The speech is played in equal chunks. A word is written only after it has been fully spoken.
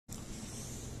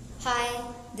Hi,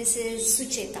 this is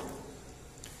Sucheta.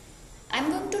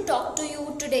 I'm going to talk to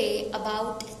you today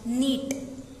about NEAT.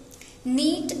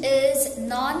 NEAT is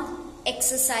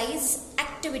non-exercise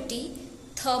activity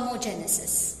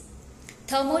thermogenesis.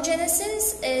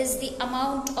 Thermogenesis is the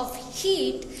amount of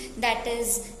heat that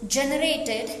is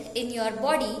generated in your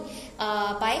body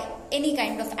by any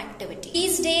kind of activity.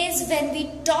 These days, when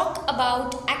we talk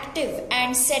about active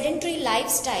and sedentary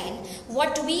lifestyle,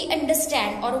 what we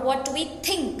understand or what we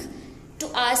think to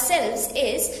ourselves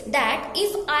is that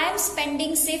if I am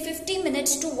spending say 50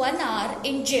 minutes to 1 hour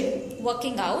in gym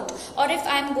working out, or if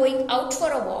I am going out for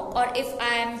a walk, or if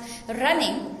I am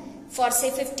running for say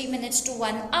 50 minutes to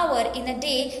 1 hour in a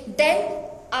day, then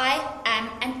I am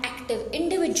an active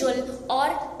individual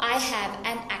or I have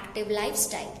an active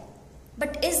lifestyle.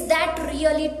 But is that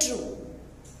really true?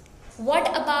 What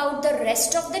about the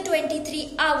rest of the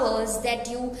 23 hours that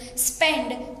you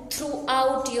spend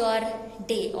throughout your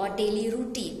day or daily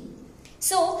routine?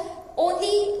 So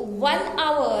only 1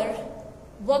 hour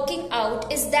working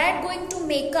out, is that going to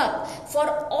make up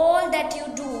for all that you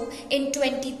do in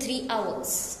 23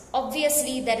 hours?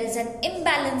 Obviously there is an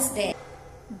imbalance there.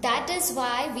 That is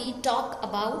why we talk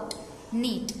about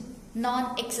NEAT,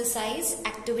 non-exercise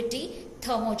activity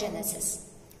thermogenesis.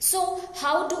 So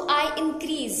how do I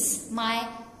increase my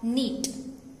NEAT,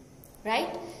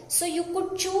 right? So you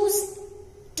could choose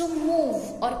to move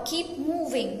or keep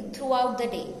moving throughout the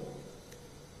day.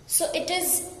 So it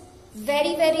is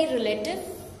very relative,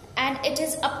 and it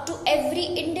is up to every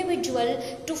individual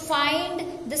to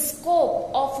find the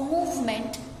scope of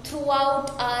movement throughout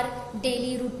our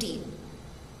daily routine.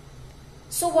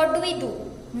 So what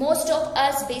do? Most of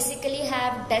us basically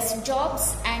have desk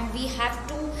jobs and we have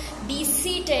to be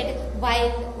seated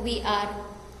while we are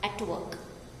at work.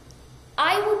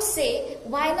 I would say,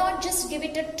 why not just give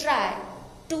it a try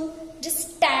to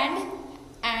just stand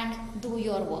and do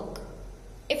your work.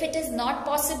 If it is not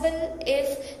possible,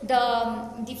 if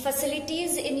the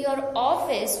facilities in your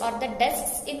office or the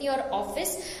desks in your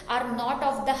office are not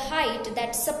of the height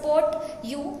that support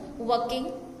you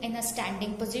working in a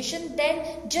standing position, then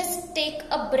just take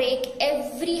a break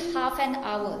every half an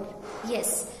hour.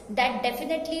 Yes, that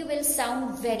definitely will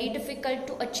sound very difficult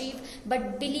to achieve,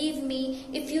 but believe me,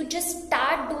 if you just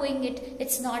start doing it,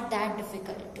 it's not that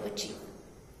difficult to achieve.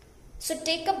 So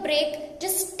take a break,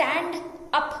 just stand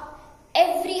up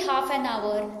every half an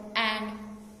hour and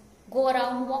go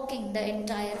around walking the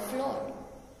entire floor.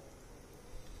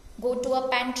 Go to a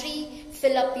pantry,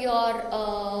 fill up your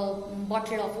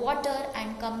bottle of water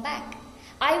and come back.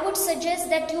 I would suggest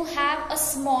that you have a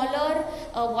smaller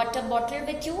water bottle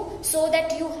with you, so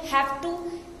that you have to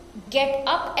get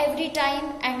up every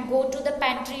time and go to the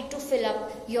pantry to fill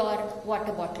up your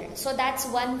water bottle. So that's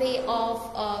one way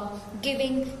of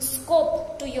giving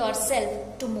scope to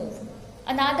yourself to move.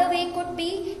 Another way could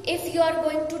be, if you are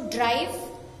going to drive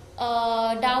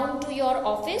down to your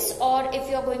office, or if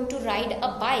you are going to ride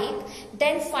a bike,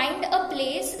 then find a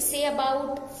place say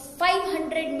about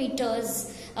 500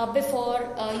 meters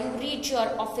before you reach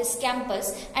your office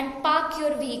campus, and park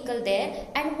your vehicle there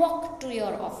and walk to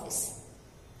your office.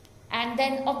 And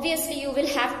then obviously you will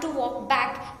have to walk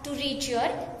back to reach your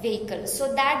vehicle.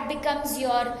 So that becomes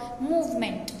your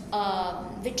movement,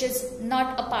 which is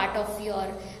not a part of your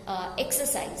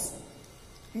exercise.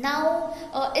 Now,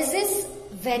 is this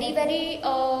very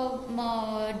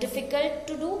difficult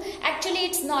to do? Actually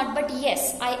it's not, but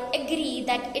yes, I agree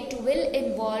that it will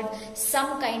involve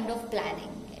some kind of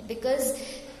planning, because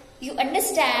you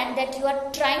understand that you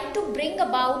are trying to bring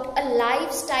about a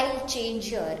lifestyle change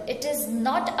here. It is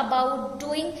not about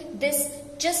doing this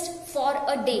just for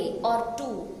a day or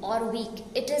two or week.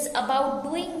 It is about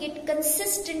doing it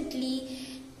consistently,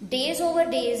 days over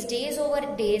days,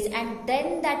 and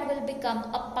then that will become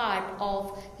a part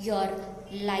of your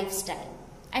lifestyle.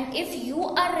 And if you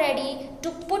are ready to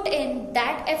put in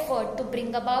that effort to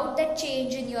bring about that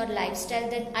change in your lifestyle,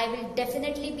 then I will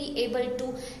definitely be able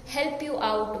to help you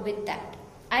out with that.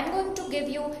 I'm going to give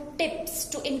you tips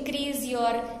to increase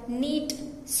your NEAT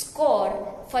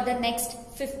score for the next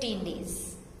 15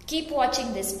 days. Keep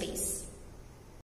watching this space.